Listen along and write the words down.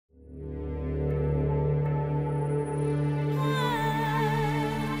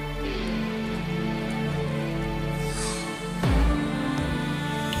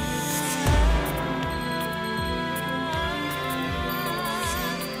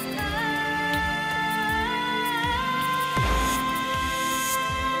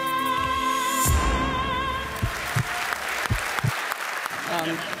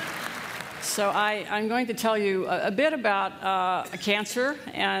I'm going to tell you a bit about cancer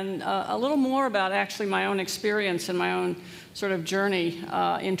and a little more about actually my own experience and my own sort of journey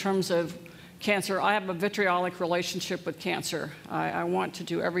in terms of cancer. I have a vitriolic relationship with cancer. I want to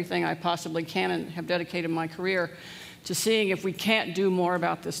do everything I possibly can and have dedicated my career to seeing if we can't do more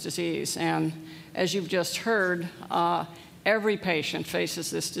about this disease. And as you've just heard, every patient faces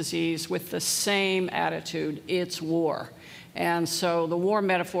this disease with the same attitude: it's war. And so the war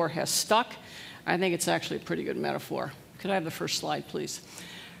metaphor has stuck. I think it's actually a pretty good metaphor. Could I have the first slide, please?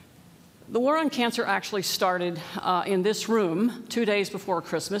 The war on cancer actually started in this room 2 days before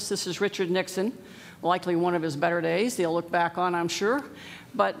Christmas. This is Richard Nixon, likely one of his better days he'll look back on, I'm sure.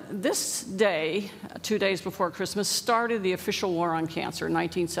 But this day, 2 days before Christmas, started the official war on cancer in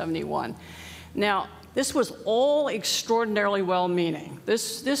 1971. Now, this was all extraordinarily well-meaning.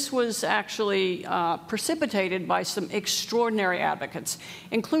 This was actually precipitated by some extraordinary advocates,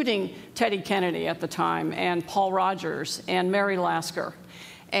 including Teddy Kennedy at the time, and Paul Rogers, and Mary Lasker.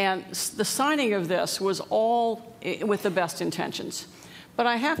 And the signing of this was all with the best intentions. But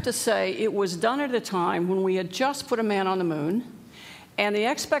I have to say, it was done at a time when we had just put a man on the moon, and the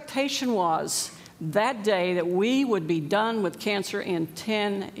expectation was that day that we would be done with cancer in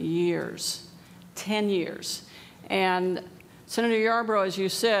 10 years. 10 years. And Senator Yarborough, as you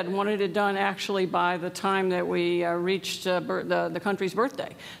said, wanted it done actually by the time that we reached the country's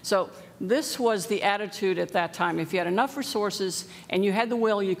birthday. So this was the attitude at that time. If you had enough resources and you had the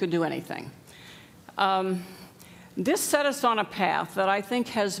will, you could do anything. This set us on a path that I think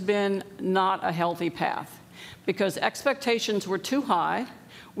has been not a healthy path, because expectations were too high.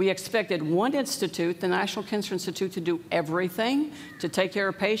 We expected one institute, the National Cancer Institute, to do everything, to take care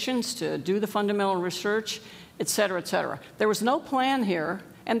of patients, to do the fundamental research, et cetera, et cetera. There was no plan here,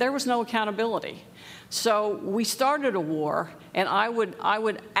 and there was no accountability. So we started a war, and I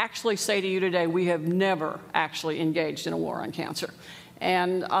would actually say to you today, we have never actually engaged in a war on cancer.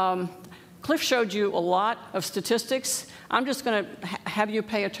 And Cliff showed you a lot of statistics. I'm just going to have you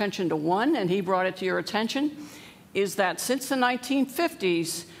pay attention to one, and he brought it to your attention, is that since the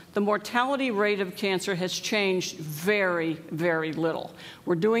 1950s, the mortality rate of cancer has changed very, very little.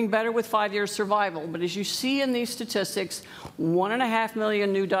 We're doing better with 5-year survival, but as you see in these statistics, 1.5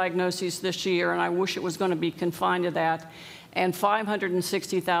 million new diagnoses this year, and I wish it was going to be confined to that, and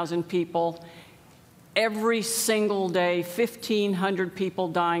 560,000 people every single day, 1,500 people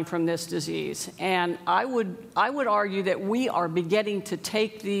dying from this disease. And I would argue that we are beginning to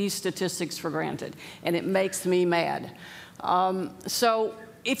take these statistics for granted, and it makes me mad. So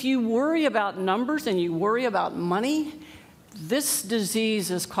if you worry about numbers and you worry about money, this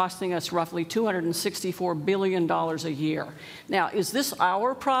disease is costing us roughly $264 billion a year. Now, is this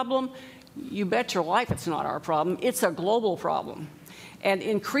our problem? You bet your life it's not our problem. It's a global problem. And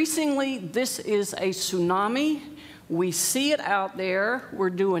increasingly, this is a tsunami. We see it out there. We're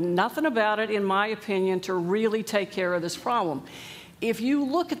doing nothing about it, in my opinion, to really take care of this problem. If you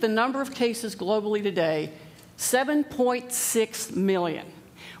look at the number of cases globally today, 7.6 million.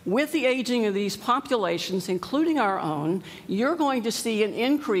 With the aging of these populations, including our own, you're going to see an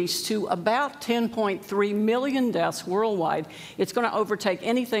increase to about 10.3 million deaths worldwide. It's going to overtake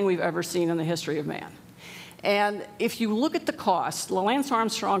anything we've ever seen in the history of man. And if you look at the cost, the Lance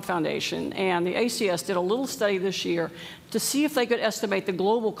Armstrong Foundation and the ACS did a little study this year to see if they could estimate the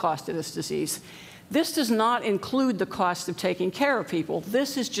global cost of this disease. This does not include the cost of taking care of people.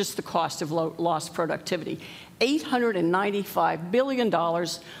 This is just the cost of lost productivity. $895 billion,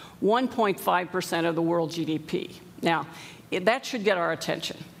 1.5% of the world GDP. Now, that should get our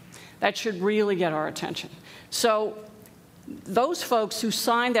attention. That should really get our attention. So those folks who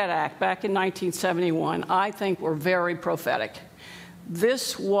signed that act back in 1971, I think, were very prophetic.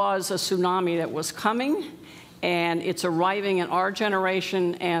 This was a tsunami that was coming, and it's arriving in our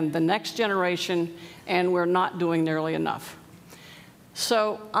generation and the next generation, and we're not doing nearly enough.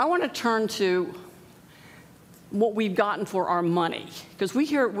 So I want to turn to what we've gotten for our money. Because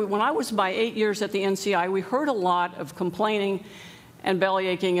when I was by 8 years at the NCI, we heard a lot of complaining and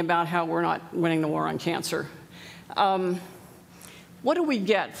bellyaching about how we're not winning the war on cancer. What do we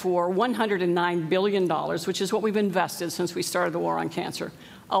get for $109 billion, which is what we've invested since we started the war on cancer?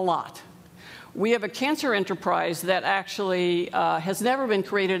 A lot. We have a cancer enterprise that actually has never been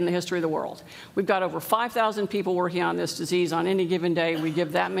created in the history of the world. We've got over 5,000 people working on this disease on any given day. We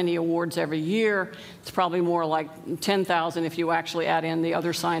give that many awards every year. It's probably more like 10,000 if you actually add in the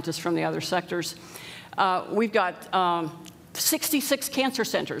other scientists from the other sectors. We've got 66 cancer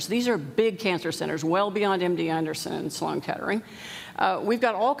centers. These are big cancer centers, well beyond MD Anderson and Sloan Kettering. We've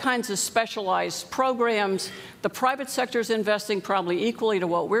got all kinds of specialized programs. The private sector is investing probably equally to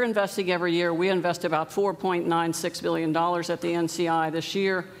what we're investing every year. We invest about $4.96 billion at the NCI this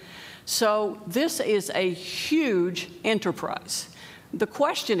year. So this is a huge enterprise. The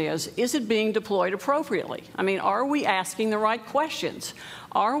question is it being deployed appropriately? I mean, are we asking the right questions?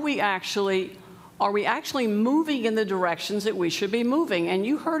 Are we actually moving in the directions that we should be moving? And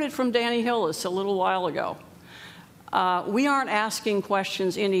you heard it from Danny Hillis a little while ago. We aren't asking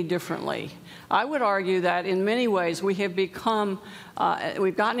questions any differently. I would argue that in many ways we have become,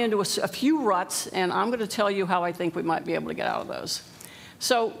 we've gotten into a few ruts, and I'm going to tell you how I think we might be able to get out of those.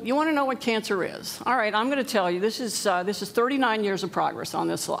 So you want to know what cancer is? All right, I'm going to tell you this is 39 years of progress on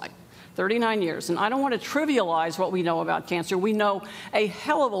this slide. 39 years. And I don't want to trivialize what we know about cancer. We know a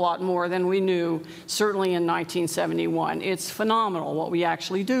hell of a lot more than we knew, certainly in 1971. It's phenomenal what we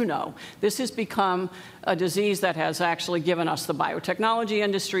actually do know. This has become a disease that has actually given us the biotechnology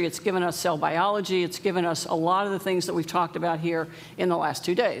industry. It's given us cell biology. It's given us a lot of the things that we've talked about here in the last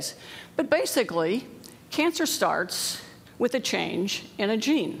 2 days. But basically, cancer starts with a change in a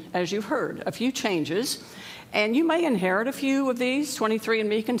gene, as you've heard, a few changes. And you may inherit a few of these.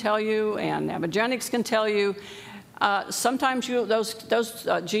 23andMe can tell you, and Abigenics can tell you. Sometimes those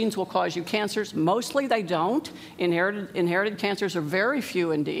genes will cause you cancers. Mostly they don't. Inherited cancers are very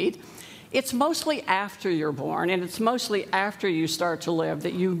few indeed. It's mostly after you're born, and it's mostly after you start to live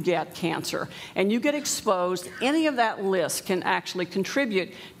that you get cancer. And you get exposed. Any of that list can actually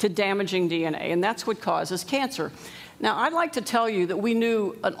contribute to damaging DNA, and that's what causes cancer. Now, I'd like to tell you that we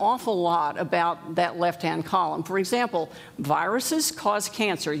knew an awful lot about that left-hand column. For example, viruses cause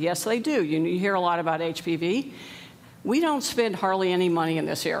cancer. Yes, they do. You hear a lot about HPV. We don't spend hardly any money in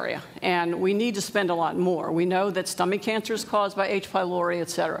this area, and we need to spend a lot more. We know that stomach cancer is caused by H. pylori,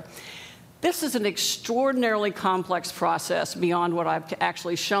 et cetera. This is an extraordinarily complex process beyond what I've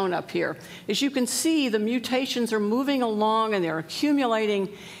actually shown up here. As you can see, the mutations are moving along and they're accumulating.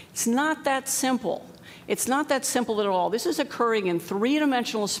 It's not that simple. It's not that simple at all. This is occurring in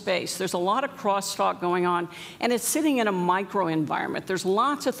three-dimensional space. There's a lot of crosstalk going on, and it's sitting in a microenvironment. There's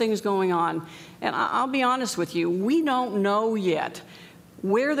lots of things going on, and I'll be honest with you, we don't know yet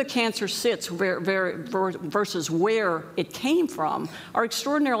where the cancer sits versus where it came from are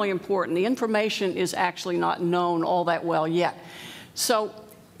extraordinarily important. The information is actually not known all that well yet. So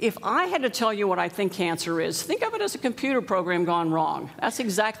if I had to tell you what I think cancer is, think of it as a computer program gone wrong. That's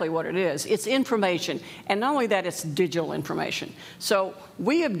exactly what it is. It's information. And not only that, it's digital information. So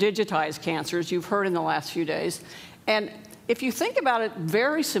we have digitized cancer, as you've heard in the last few days. And if you think about it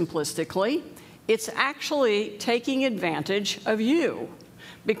very simplistically, it's actually taking advantage of you.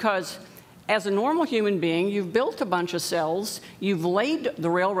 Because as a normal human being, you've built a bunch of cells, you've laid the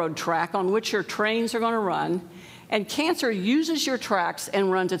railroad track on which your trains are going to run, and cancer uses your tracks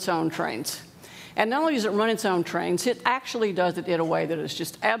and runs its own trains. And not only does it run its own trains, it actually does it in a way that is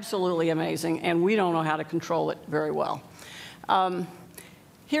just absolutely amazing, and we don't know how to control it very well.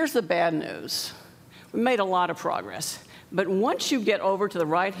 Here's the bad news. We made a lot of progress. But once you get over to the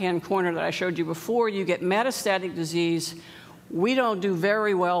right-hand corner that I showed you before, you get metastatic disease. We don't do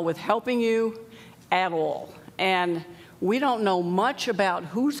very well with helping you at all. And we don't know much about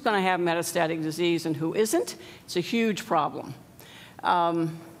who's going to have metastatic disease and who isn't. It's a huge problem. I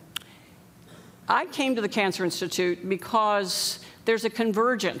came to the Cancer Institute because there's a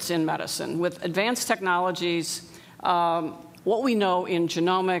convergence in medicine with advanced technologies, what we know in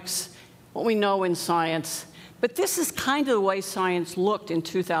genomics, what we know in science. But this is kind of the way science looked in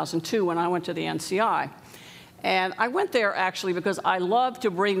 2002 when I went to the NCI. And I went there actually because I love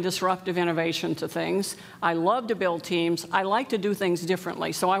to bring disruptive innovation to things. I love to build teams. I like to do things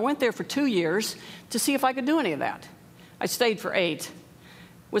differently. So I went there for 2 years to see if I could do any of that. I stayed for 8. It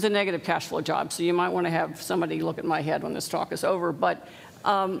was a negative cash flow job, so you might want to have somebody look at my head when this talk is over. But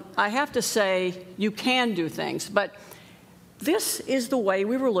I have to say, you can do things. But this is the way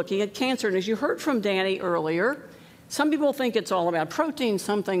we were looking at cancer. And as you heard from Danny earlier, some people think it's all about proteins,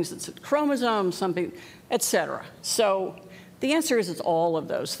 some things it's chromosomes, something, et cetera. So the answer is it's all of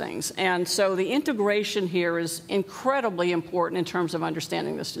those things. And so the integration here is incredibly important in terms of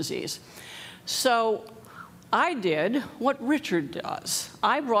understanding this disease. So I did what Richard does.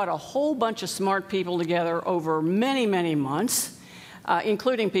 I brought a whole bunch of smart people together over many, many months,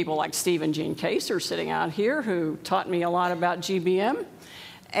 including people like Steve and Jean Kaser sitting out here, who taught me a lot about GBM.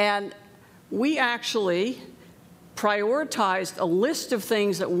 And we actually prioritized a list of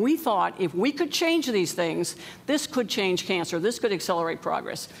things that we thought if we could change these things, this could change cancer, this could accelerate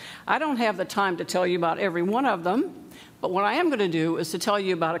progress. I don't have the time to tell you about every one of them, but what I am going to do is to tell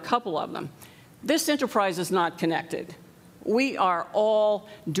you about a couple of them. This enterprise is not connected. We are all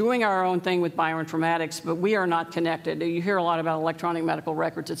doing our own thing with bioinformatics, but we are not connected. You hear a lot about electronic medical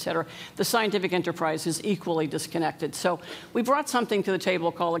records, et cetera. The scientific enterprise is equally disconnected. So we brought something to the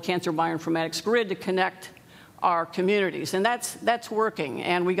table called a Cancer Bioinformatics Grid to connect our communities, and that's working,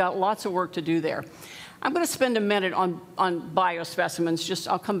 and we got lots of work to do there. I'm going to spend a minute on biospecimens.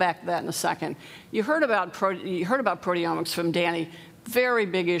 I'll come back to that in a second. You heard about proteomics from Danny. Very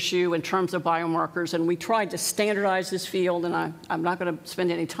big issue in terms of biomarkers, and we tried to standardize this field, and I'm not going to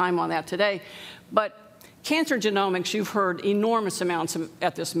spend any time on that today. But cancer genomics, you've heard enormous amounts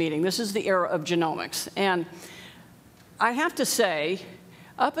at this meeting. This is the era of genomics. And I have to say,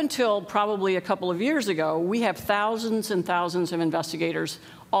 up until probably a couple of years ago, we have thousands and thousands of investigators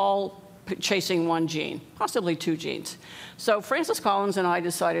all chasing one gene, possibly two genes. So Francis Collins and I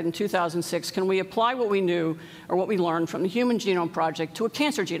decided in 2006, can we apply what we knew or what we learned from the Human Genome Project to a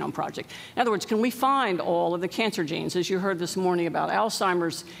cancer genome project? In other words, can we find all of the cancer genes? As you heard this morning about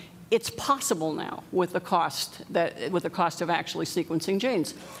Alzheimer's, it's possible now with the cost of actually sequencing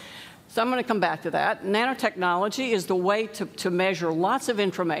genes. So I'm going to come back to that. Nanotechnology is the way to measure lots of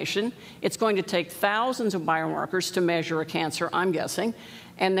information. It's going to take thousands of biomarkers to measure a cancer, I'm guessing,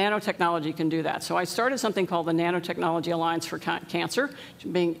 and nanotechnology can do that. So I started something called the Nanotechnology Alliance for Cancer,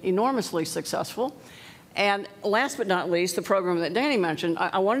 being enormously successful. And last but not least, the program that Danny mentioned,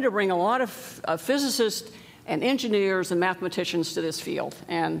 I wanted to bring a lot of physicists and engineers and mathematicians to this field,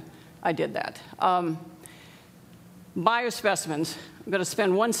 and I did that. Biospecimens. I'm going to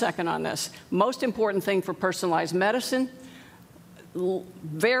spend 1 second on this. Most important thing for personalized medicine,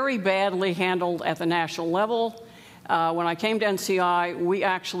 very badly handled at the national level. When I came to NCI, we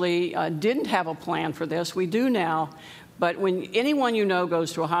actually didn't have a plan for this. We do now. But when anyone you know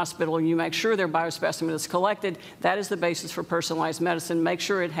goes to a hospital and you make sure their biospecimen is collected, that is the basis for personalized medicine. Make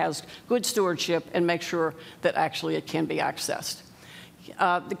sure it has good stewardship and make sure that actually it can be accessed.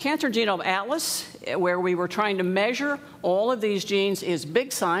 The Cancer Genome Atlas, where we were trying to measure all of these genes, is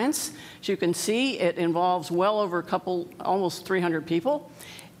big science. As you can see, it involves well over almost 300 people.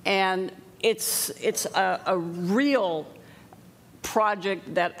 And it's a real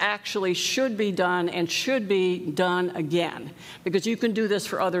project that actually should be done and should be done again, because you can do this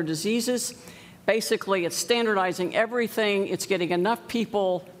for other diseases. Basically, it's standardizing everything. It's getting enough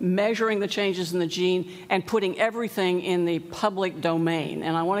people measuring the changes in the gene and putting everything in the public domain.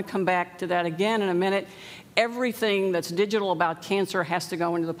 And I want to come back to that again in a minute. Everything that's digital about cancer has to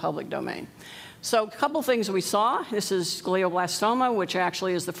go into the public domain. So a couple things we saw. This is glioblastoma, which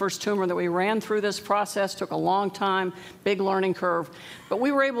actually is the first tumor that we ran through this process. Took a long time, big learning curve. But what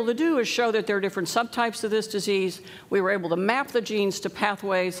we were able to do is show that there are different subtypes of this disease. We were able to map the genes to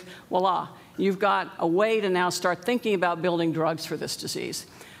pathways. Voila. You've got a way to now start thinking about building drugs for this disease.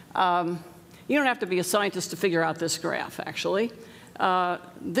 You don't have to be a scientist to figure out this graph, actually.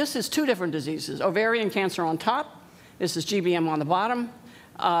 This is two different diseases. Ovarian cancer on top. This is GBM on the bottom.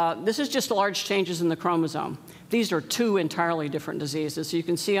 This is just large changes in the chromosome. These are two entirely different diseases. So you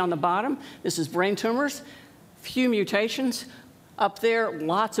can see on the bottom, this is brain tumors, few mutations. Up there,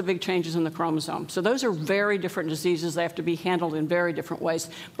 lots of big changes in the chromosome. So those are very different diseases. They have to be handled in very different ways.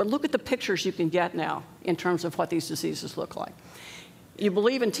 But look at the pictures you can get now in terms of what these diseases look like. You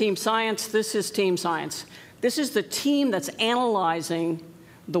believe in team science. This is team science. This is the team that's analyzing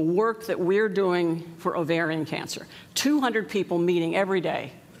the work that we're doing for ovarian cancer. 200 people meeting every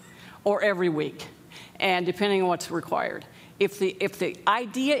day or every week, and depending on what's required. If the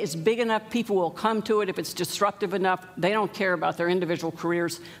idea is big enough, people will come to it. If it's disruptive enough, they don't care about their individual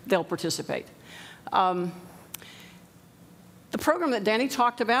careers. They'll participate. The program that Danny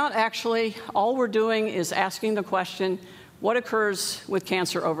talked about, actually, all we're doing is asking the question, what occurs with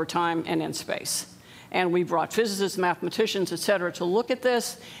cancer over time and in space? And we brought physicists, mathematicians, et cetera, to look at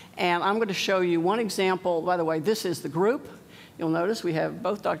this. And I'm going to show you one example. By the way, this is the group. You'll notice we have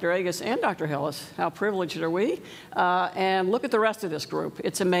both Dr. Agus and Dr. Hillis. How privileged are we? And look at the rest of this group.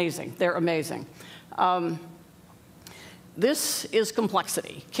 It's amazing. They're amazing. This is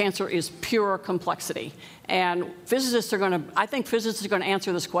complexity. Cancer is pure complexity. And physicists are going to, I think physicists are going to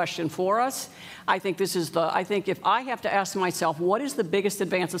answer this question for us. I think if I have to ask myself, what is the biggest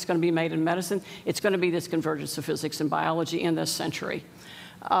advance that's going to be made in medicine? It's going to be this convergence of physics and biology in this century.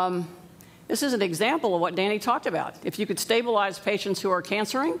 This is an example of what Danny talked about. If you could stabilize patients who are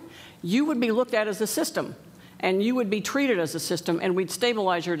cancering, you would be looked at as a system. and you would be treated as a system, and we'd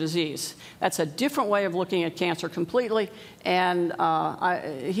stabilize your disease. That's a different way of looking at cancer completely, and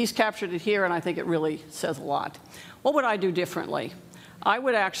he's captured it here, and I think it really says a lot. What would I do differently? I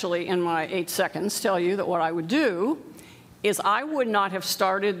would actually, in my 8 seconds, tell you that what I would do is I would not have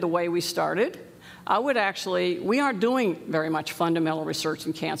started the way we started. I would actually, we aren't doing very much fundamental research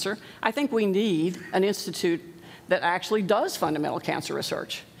in cancer. I think we need an institute that actually does fundamental cancer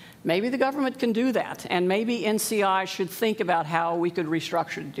research. Maybe the government can do that, and maybe NCI should think about how we could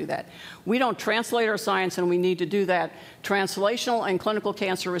restructure to do that. We don't translate our science, and we need to do that. Translational and clinical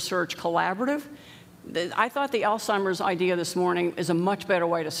cancer research collaborative. I thought the Alzheimer's idea this morning is a much better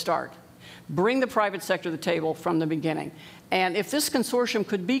way to start. Bring the private sector to the table from the beginning. And if this consortium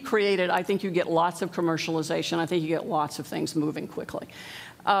could be created, I think you get lots of commercialization. I think you get lots of things moving quickly.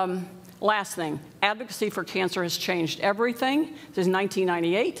 Last thing, advocacy for cancer has changed everything since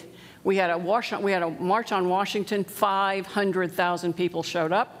 1998. We had a march on Washington, 500,000 people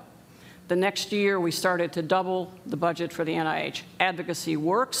showed up. The next year, we started to double the budget for the NIH. Advocacy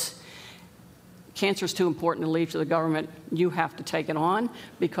works. Cancer is too important to leave to the government. You have to take it on,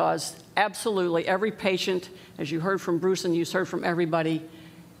 because absolutely every patient, as you heard from Bruce and you heard from everybody,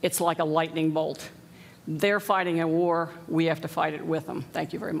 it's like a lightning bolt. They're fighting a war. We have to fight it with them.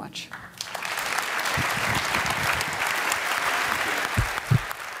 Thank you very much.